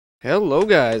Hello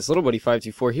guys,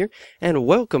 LittleBuddy524 here, and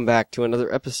welcome back to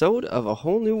another episode of A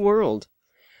Whole New World.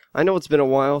 I know it's been a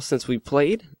while since we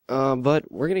played,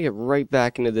 but we're gonna get right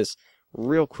back into this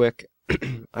real quick.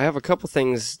 I have a couple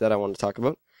things that I want to talk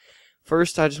about.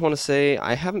 First, I just want to say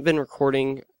I haven't been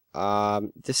recording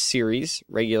this series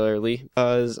regularly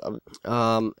because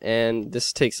and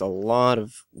this takes a lot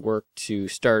of work to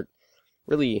start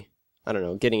really,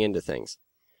 getting into things.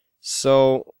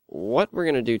 So what we're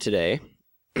gonna do today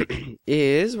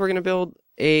is we're gonna build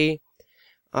a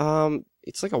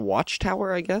it's like a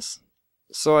watchtower, I guess.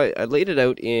 So I laid it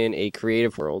out in a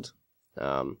creative world,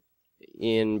 by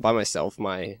myself,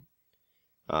 my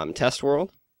test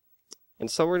world, and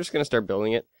so we're just gonna start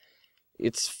building it.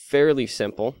 It's fairly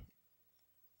simple.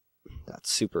 That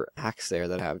super axe there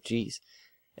that I have, jeez.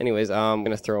 Anyways, I'm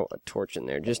gonna throw a torch in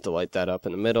there just to light that up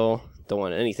in the middle. Don't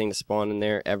want anything to spawn in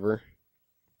there ever.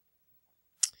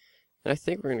 And I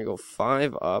think we're going to go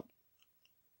 5 up.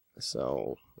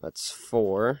 So that's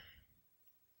 4.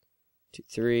 2,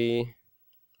 3.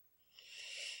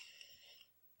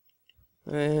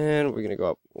 And we're going to go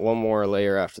up one more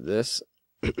layer after this.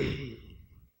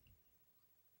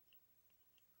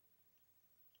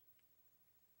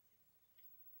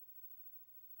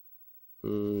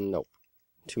 Nope.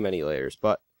 Too many layers,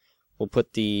 but we'll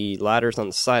put the ladders on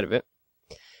the side of it.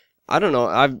 I don't know.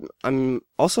 I'm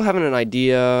also having an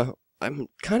idea. I'm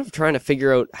kind of trying to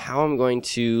figure out how I'm going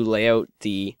to lay out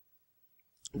the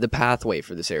pathway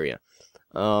for this area.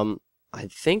 I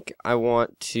think I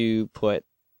want to put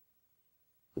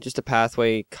just a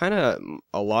pathway kind of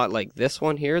a lot like this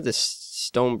one here, this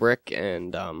stone brick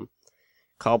and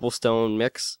cobblestone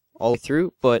mix all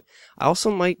through, but I also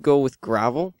might go with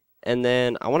gravel, and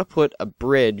then I want to put a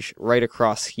bridge right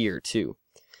across here too.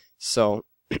 So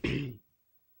I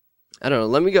don't know,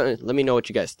 let me know what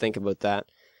you guys think about that.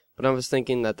 But I was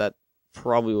thinking that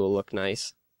probably will look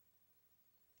nice.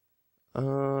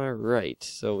 Alright,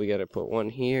 so we gotta put one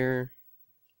here.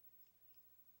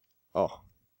 Oh.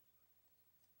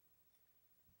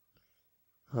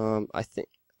 I think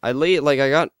I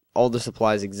got all the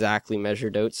supplies exactly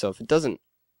measured out, so if it doesn't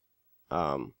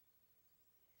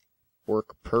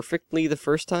work perfectly the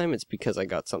first time, it's because I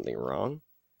got something wrong.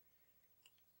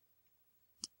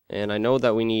 And I know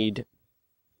that we need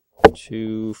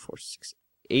 2, 4, 6,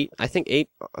 8, I think 8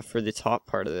 for the top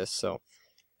part of this, so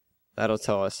that'll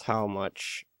tell us how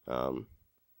much, how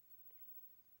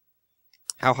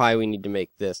high we need to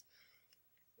make this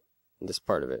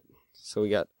part of it. So we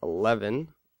got 11.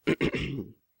 Let's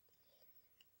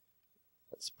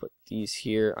put these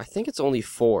here. I think it's only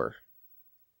 4.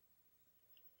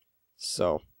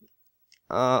 So,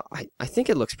 I think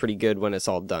it looks pretty good when it's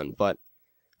all done, but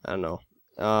I don't know.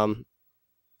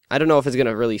 I don't know if it's going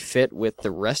to really fit with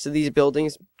the rest of these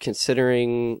buildings,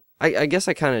 considering I guess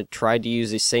I kind of tried to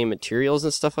use the same materials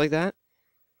and stuff like that.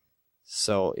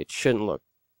 So it shouldn't look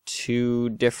too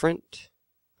different.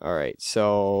 Alright,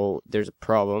 so there's a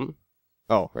problem.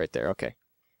 Oh, right there, okay.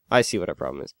 I see what our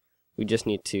problem is. We just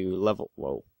need to level,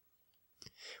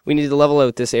 we need to level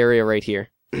out this area right here.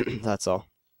 That's all.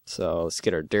 So let's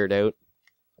get our dirt out.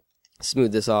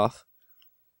 Smooth this off.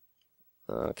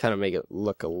 Kind of make it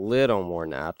look a little more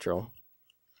natural.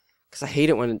 Because I hate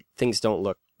it when things don't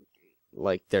look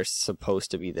like they're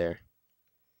supposed to be there.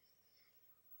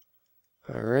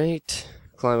 Alright.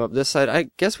 Climb up this side. I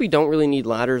guess we don't really need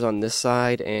ladders on this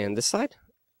side and this side.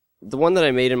 The one that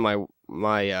I made in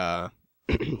my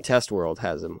test world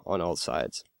has them on all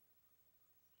sides.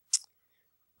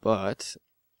 But,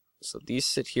 so these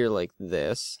sit here like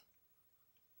this.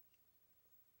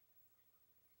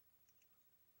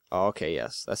 Oh, okay,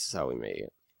 yes, this is how we made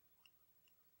it.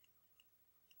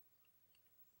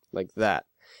 Like that.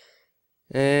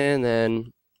 And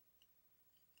then,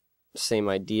 same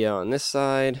idea on this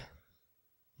side.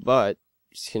 But,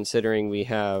 considering we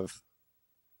have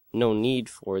no need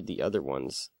for the other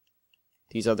ones,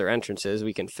 these other entrances,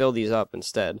 we can fill these up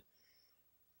instead.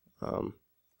 Do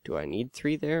I need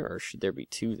 3 there, or should there be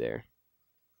 2 there?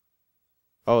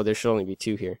 Oh, there should only be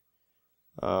 2 here.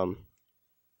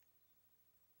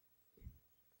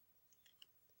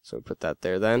 So we put that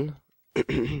there then.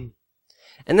 And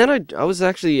then I was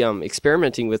actually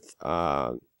experimenting with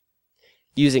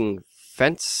using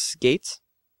fence gates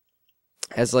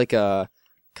as like a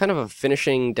kind of a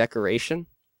finishing decoration.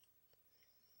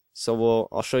 So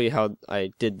I'll show you how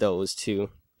I did those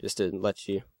too, just to let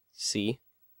you see.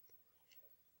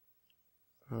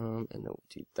 And then we'll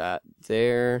do that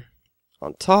there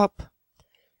on top,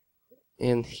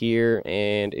 and here,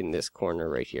 and in this corner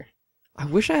right here. I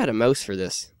wish I had a mouse for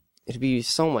this. It'd be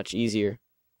so much easier.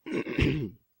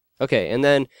 Okay, and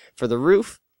then for the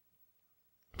roof,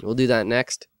 We'll do that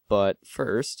next, but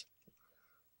first,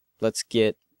 let's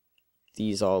get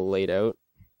these all laid out.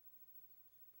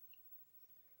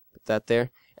 Put that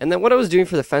there. And then what I was doing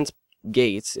for the fence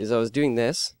gates is I was doing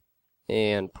this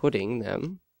and putting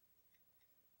them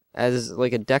as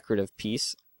like a decorative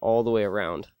piece all the way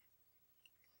around.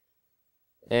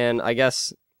 And I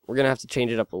guess we're going to have to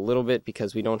change it up a little bit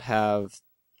because we don't have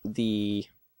the...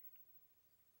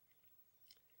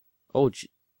 Oh,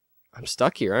 I'm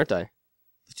stuck here, aren't I?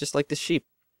 It's just like the sheep.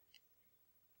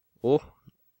 Oh,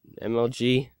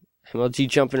 MLG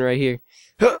jumping right here.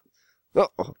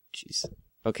 Oh, jeez.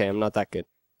 Okay, I'm not that good.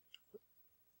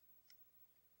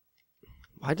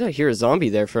 Why did I hear a zombie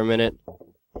there for a minute?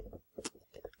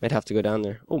 Might have to go down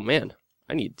there. Oh man,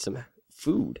 I need some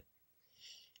food.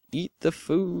 Eat the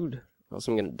food, or else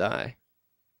I'm gonna die.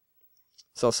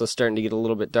 It's also starting to get a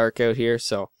little bit dark out here,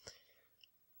 so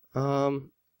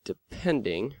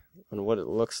depending on what it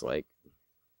looks like.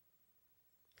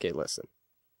 Okay, listen.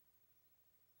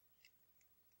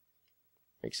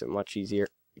 Makes it much easier.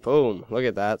 Boom, look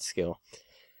at that skill.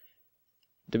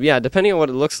 Yeah, depending on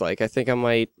what it looks like, I think I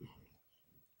might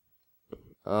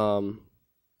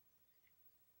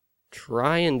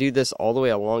try and do this all the way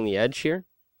along the edge here.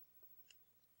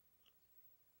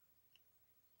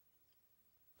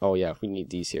 Oh yeah, we need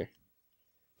these here.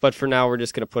 But for now, we're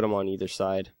just going to put them on either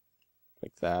side.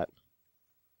 Like that.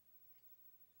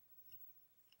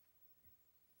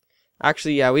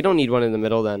 Actually, yeah, we don't need one in the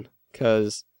middle then.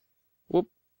 Because, whoop,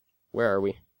 where are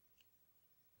we?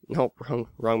 Nope,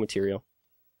 wrong material.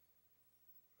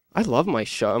 I love my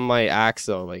axe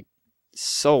though, like,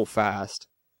 so fast.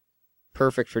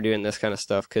 Perfect for doing this kind of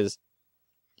stuff, because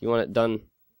you want it done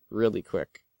really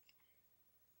quick.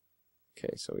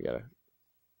 Okay, so we gotta...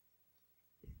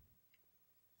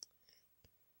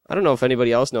 I don't know if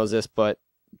anybody else knows this, but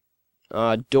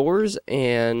doors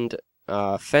and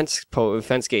fence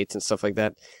gates and stuff like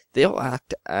that, they'll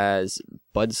act as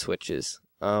bud switches.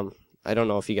 I don't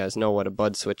know if you guys know what a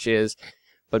bud switch is,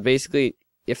 but basically,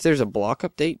 if there's a block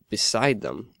update beside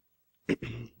them,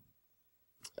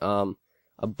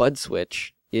 a bud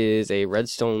switch is a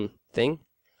redstone thing.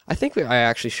 I think I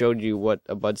actually showed you what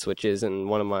a bud switch is in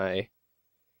one of my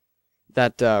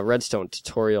redstone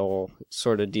tutorial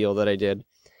sort of deal that I did.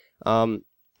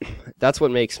 That's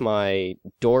what makes my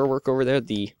door work over there,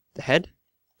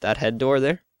 that head door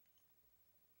there.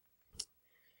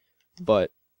 But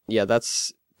yeah,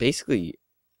 that's basically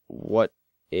what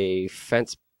a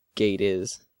fence gate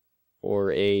is,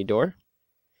 or a door.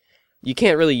 You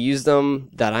can't really use them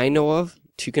that I know of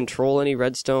to control any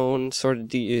redstone sort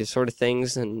of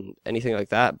things and anything like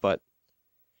that, but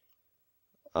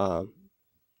I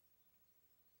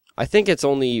think it's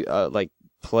only like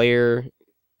player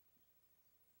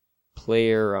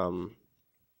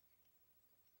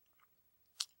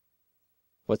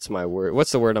what's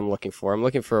the word I'm looking for? I'm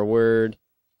looking for a word.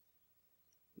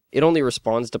 It only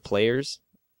responds to players.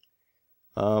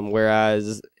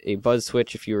 Whereas a bud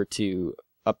switch, if you were to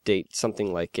update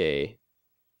something like the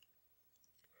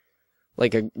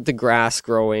grass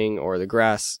growing or the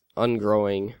grass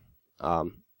ungrowing,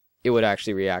 it would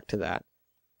actually react to that.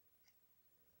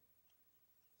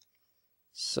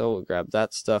 So we'll grab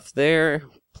that stuff there,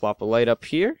 plop a light up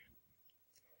here,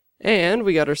 and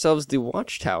we got ourselves the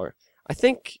watchtower. I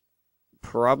think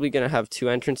probably gonna have two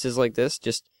entrances like this,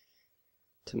 just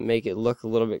to make it look a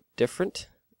little bit different.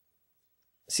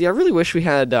 See, I really wish we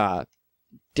had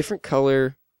different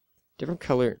color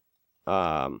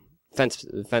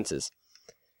fences.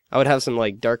 I would have some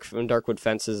like darkwood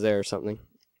fences there or something.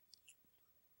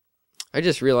 I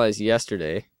just realized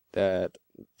yesterday that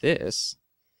this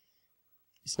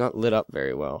is not lit up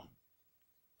very well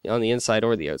on the inside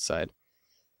or the outside.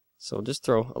 So we'll just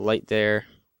throw a light there,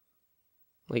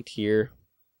 light here,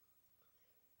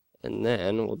 and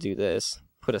then we'll do this.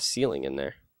 Put a ceiling in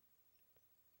there.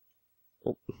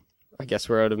 Oh, I guess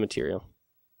we're out of material.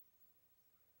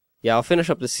 Yeah, I'll finish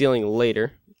up the ceiling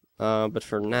later, but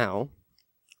for now,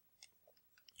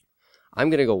 I'm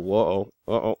gonna go, whoa,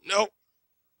 uh-oh, no!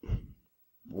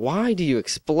 Why do you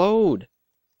explode?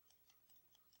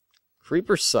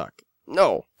 Creepers suck.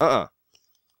 No,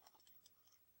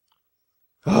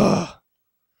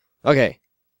 Okay,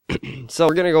 so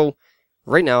we're gonna go,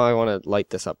 right now I want to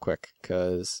light this up quick,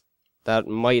 because that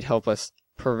might help us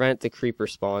prevent the creeper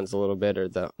spawns a little bit, or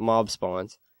the mob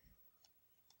spawns.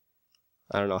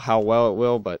 I don't know how well it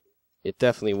will, but it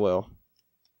definitely will.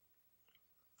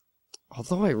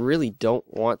 Although I really don't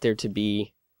want there to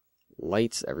be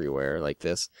lights everywhere like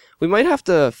this. We might have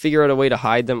to figure out a way to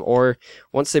hide them, or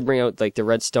once they bring out like the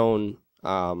redstone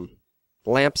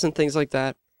lamps and things like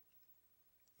that,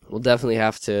 we'll definitely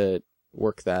have to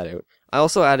work that out. I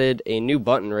also added a new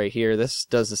button right here. This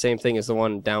does the same thing as the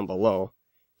one down below.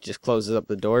 Just closes up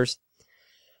the doors,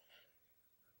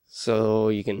 so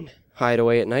you can hide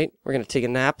away at night. We're going to take a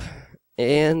nap,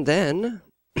 and then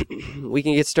we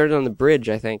can get started on the bridge,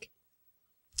 I think.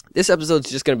 This episode's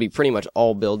just going to be pretty much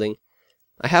all building.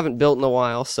 I haven't built in a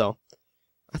while, so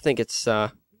I think it's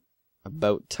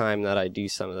about time that I do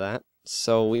some of that.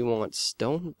 So we want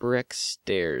stone brick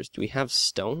stairs. Do we have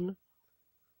stone?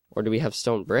 Or do we have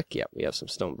stone brick? Yep, we have some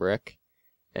stone brick.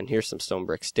 And here's some stone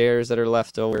brick stairs that are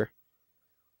left over.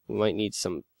 We might need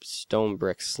some stone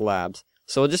brick slabs.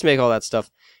 So we'll just make all that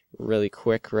stuff really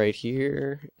quick right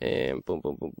here. And boom,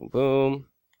 boom, boom, boom, boom.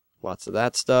 Lots of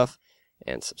that stuff.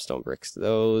 And some stone bricks to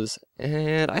those.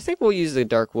 And I think we'll use the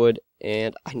dark wood.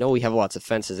 And I know we have lots of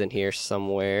fences in here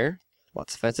somewhere.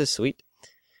 Lots of fences, sweet.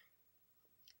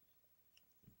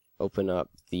 Open up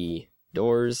the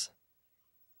doors.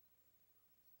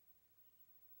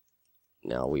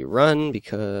 Now we run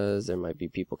because there might be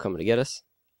people coming to get us.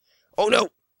 Oh no!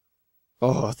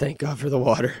 Oh, thank God for the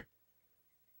water.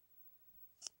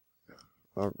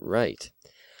 Alright.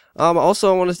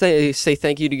 Also, I want to say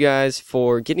thank you to you guys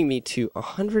for getting me to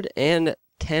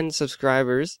 110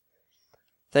 subscribers.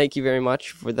 Thank you very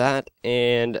much for that.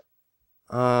 And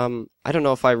I don't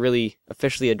know if I really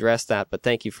officially addressed that, but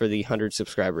thank you for the 100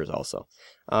 subscribers also.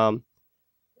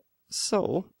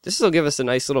 So, this will give us a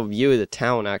nice little view of the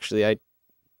town, actually.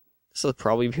 This will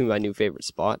probably be my new favorite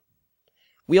spot.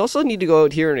 We also need to go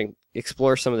out here and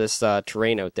explore some of this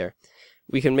terrain out there.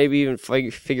 We can maybe even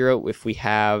figure out if we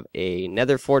have a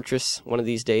nether fortress one of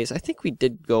these days. I think we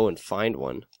did go and find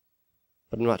one,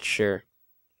 but I'm not sure.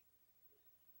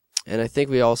 And I think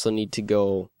we also need to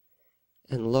go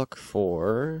and look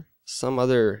for some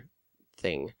other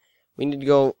thing. We need to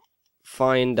go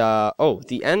find,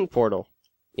 the end portal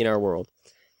in our world,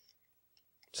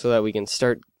 so that we can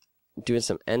start doing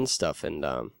some end stuff and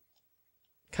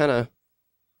kind of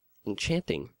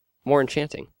more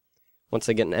enchanting once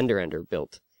I get an ender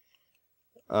built.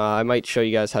 I might show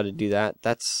you guys how to do that.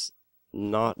 That's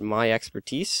not my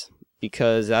expertise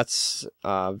because that's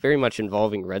very much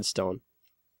involving redstone.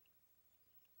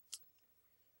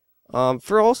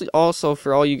 For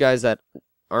all you guys that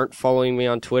aren't following me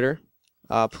on Twitter,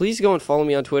 please go and follow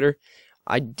me on Twitter.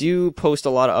 I do post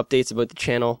a lot of updates about the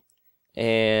channel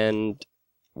and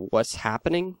what's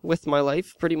happening with my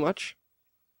life, pretty much.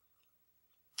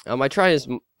 I try as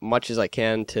much as I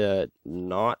can to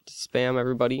not spam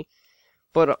everybody,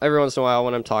 but every once in a while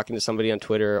when I'm talking to somebody on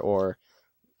Twitter or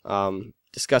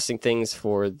discussing things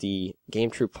for the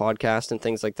Game Troop podcast and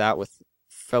things like that with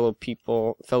fellow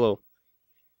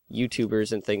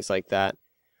YouTubers and things like that,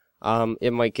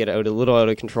 it might get a little out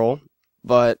of control.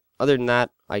 But other than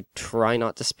that, I try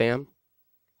not to spam,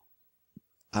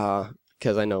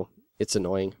 because I know it's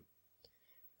annoying.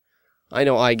 I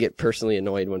know I get personally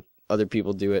annoyed when other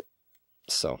people do it.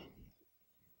 So,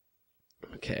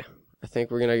 okay, I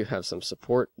think we're gonna have some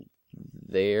support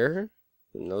there,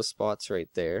 in those spots right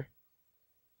there,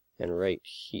 and right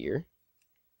here.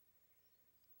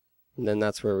 And then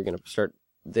that's where we're gonna start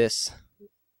this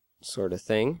sort of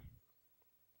thing.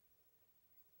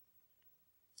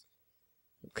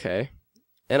 Okay.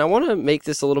 And I want to make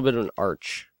this a little bit of an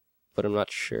arch, but I'm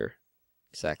not sure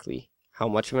exactly how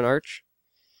much of an arch.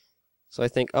 So I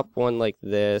think up one like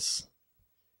this,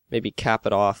 maybe cap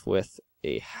it off with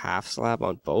a half slab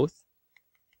on both.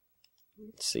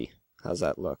 Let's see. How's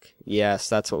that look? Yes,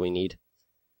 that's what we need.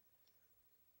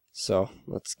 So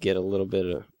let's get a little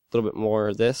bit more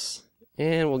of this,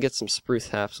 and we'll get some spruce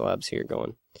half slabs here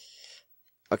going.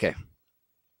 Okay.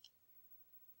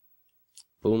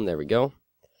 Boom, there we go.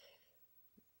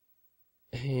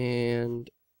 And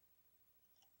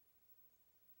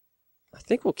I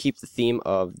think we'll keep the theme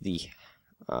of the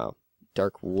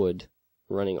dark wood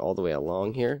running all the way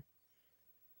along here.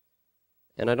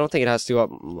 And I don't think it has to go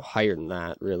up higher than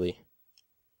that, really.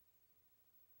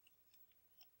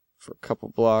 For a couple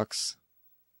blocks.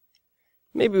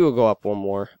 Maybe we'll go up one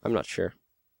more. I'm not sure.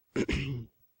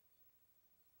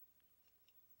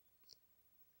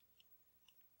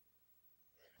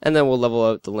 And then we'll level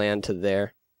out the land to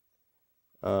there.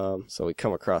 So we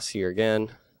come across here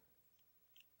again.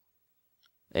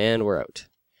 And we're out.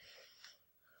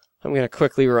 I'm going to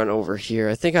quickly run over here.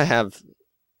 I think I have...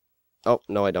 Oh,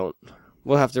 no I don't.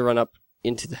 We'll have to run up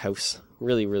into the house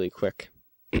really, really quick.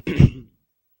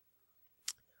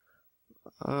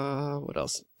 What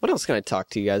else? What else can I talk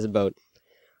to you guys about?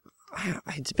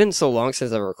 It's been so long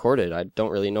since I've recorded. I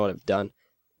don't really know what I've done.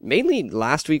 Mainly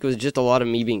last week was just a lot of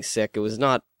me being sick. It was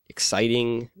not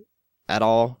exciting at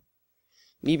all.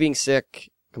 Me being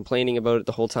sick, complaining about it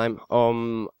the whole time.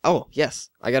 Oh, yes,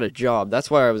 I got a job. That's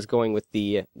why I was going with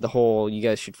the whole, you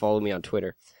guys should follow me on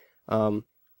Twitter.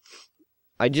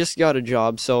 I just got a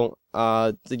job, so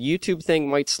the YouTube thing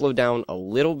might slow down a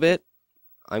little bit.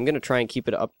 I'm going to try and keep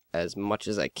it up as much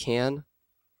as I can.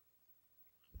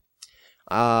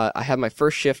 I had my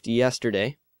first shift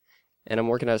yesterday, and I'm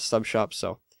working at a sub shop,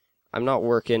 so I'm not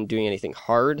doing anything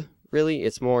hard, really.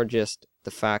 It's more just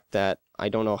the fact that I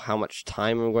don't know how much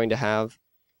time I'm going to have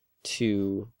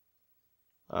to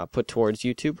put towards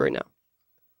YouTube right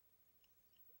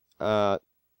now.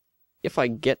 If I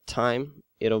get time,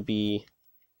 it'll be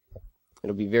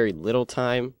very little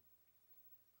time.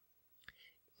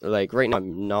 Like right now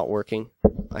I'm not working.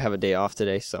 I have a day off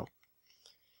today, so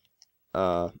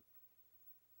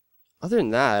other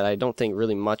than that, I don't think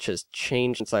really much has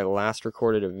changed since I last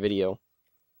recorded a video.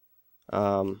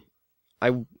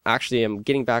 I actually am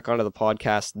getting back onto the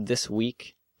podcast this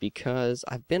week because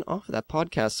I've been off of that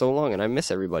podcast so long and I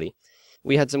miss everybody.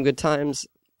 We had some good times.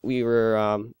 We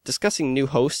were discussing new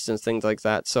hosts and things like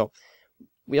that. So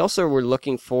we also were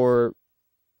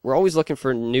we're always looking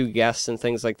for new guests and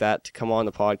things like that to come on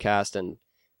the podcast and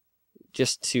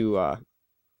just to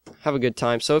have a good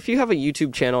time. So if you have a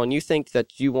YouTube channel and you think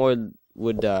that you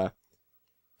would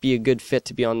be a good fit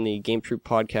to be on the Game Troop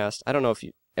podcast, I don't know if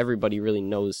everybody really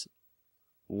knows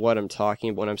what I'm talking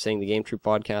about when I'm saying the Game Troop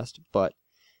podcast, but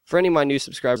for any of my new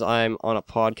subscribers, I'm on a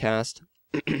podcast.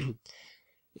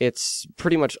 It's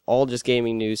pretty much all just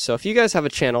gaming news. So if you guys have a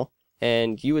channel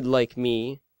and you would like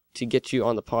me to get you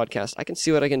on the podcast, I can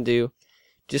see what I can do.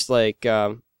 Just like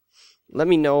let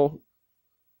me know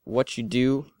what you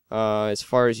do as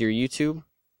far as your YouTube,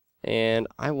 and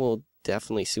I will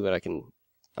definitely see what I can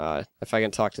if I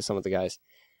can talk to some of the guys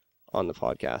on the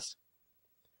podcast.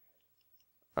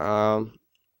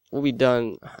 We'll be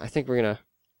done. I think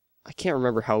I can't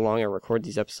remember how long I record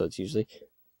these episodes usually,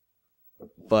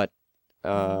 but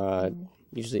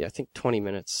usually I think 20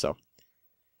 minutes, so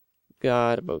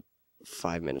got about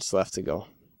 5 minutes left to go.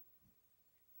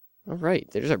 Alright,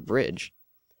 there's our bridge.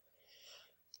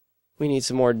 We need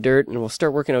some more dirt, and we'll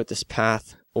start working out this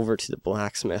path over to the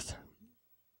blacksmith.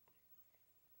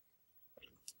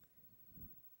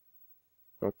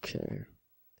 Okay.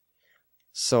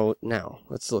 So now,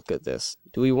 let's look at this.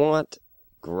 Do we want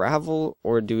gravel,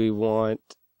 or do we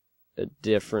want a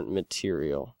different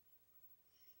material?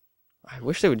 I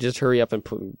wish they would just hurry up and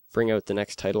bring out the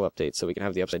next title update so we can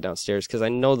have the upside down stairs, because I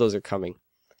know those are coming.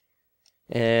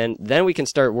 And then we can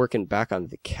start working back on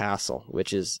the castle,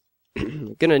 which is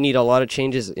going to need a lot of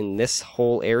changes in this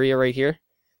whole area right here.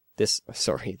 This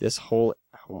whole,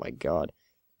 oh my god.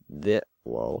 This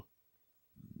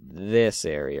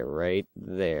area right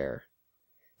there.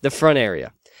 The front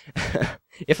area.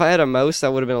 If I had a mouse,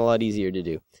 that would have been a lot easier to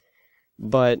do.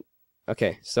 But,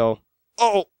 okay, so,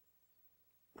 oh!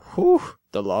 Whew,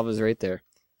 the lava's right there.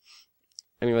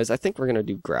 Anyways, I think we're going to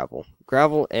do gravel.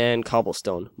 Gravel and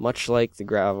cobblestone, much like the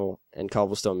gravel and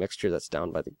cobblestone mixture that's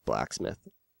down by the blacksmith.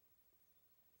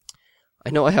 I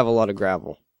know I have a lot of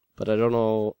gravel, but I don't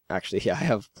know... Actually, yeah, I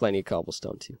have plenty of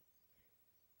cobblestone, too.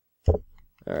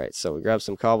 Alright, so we grab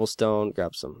some cobblestone,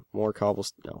 grab some more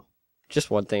cobblestone... No, just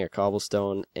one thing of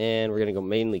cobblestone, and we're going to go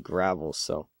mainly gravel,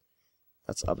 so...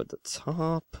 That's up at the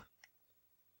top. Are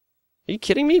you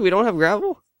kidding me? We don't have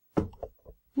gravel?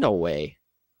 No way.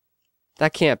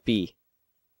 That can't be.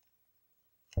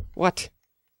 What?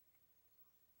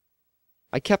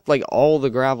 I kept, like, all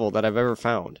the gravel that I've ever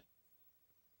found.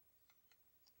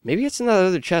 Maybe it's in that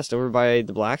other chest over by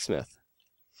the blacksmith.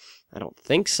 I don't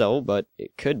think so, but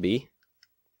it could be.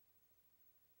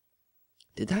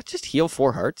 Did that just heal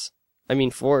 4 hearts? I mean,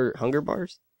 4 hunger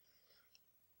bars?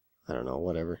 I don't know,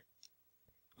 whatever.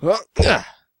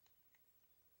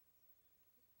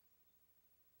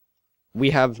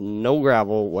 We have no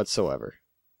gravel whatsoever.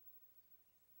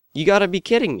 You gotta be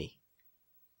kidding me.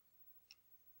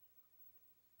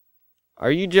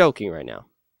 Are you joking right now?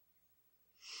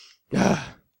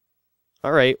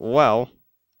 Alright, well.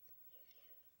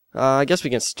 I guess we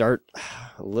can start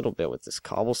a little bit with this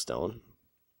cobblestone.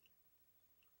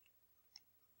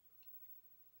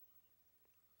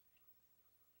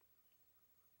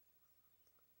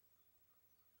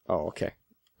 Oh, okay.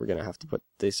 We're gonna have to put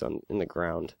this in the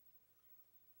ground.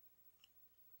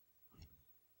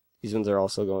 These ones are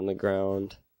also going in the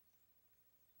ground.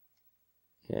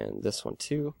 And this one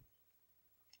too.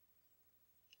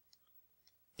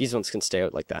 These ones can stay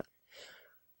out like that.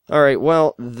 Alright,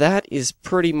 well, that is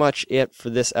pretty much it for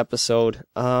this episode.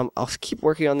 I'll keep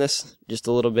working on this just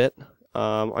a little bit.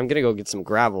 I'm going to go get some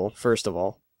gravel, first of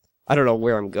all. I don't know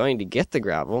where I'm going to get the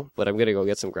gravel, but I'm going to go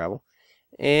get some gravel.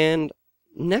 And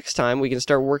next time we can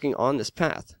start working on this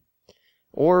path.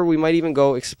 Or we might even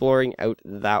go exploring out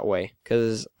that way,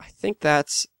 because I think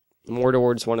that's more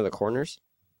towards one of the corners.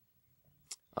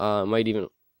 Might even...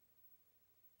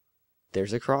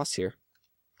 There's a cross here.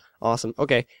 Awesome.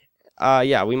 Okay.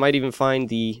 Yeah, we might even find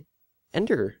the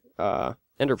Ender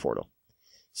portal.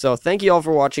 So thank you all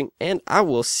for watching, and I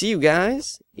will see you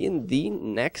guys in the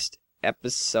next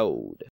episode.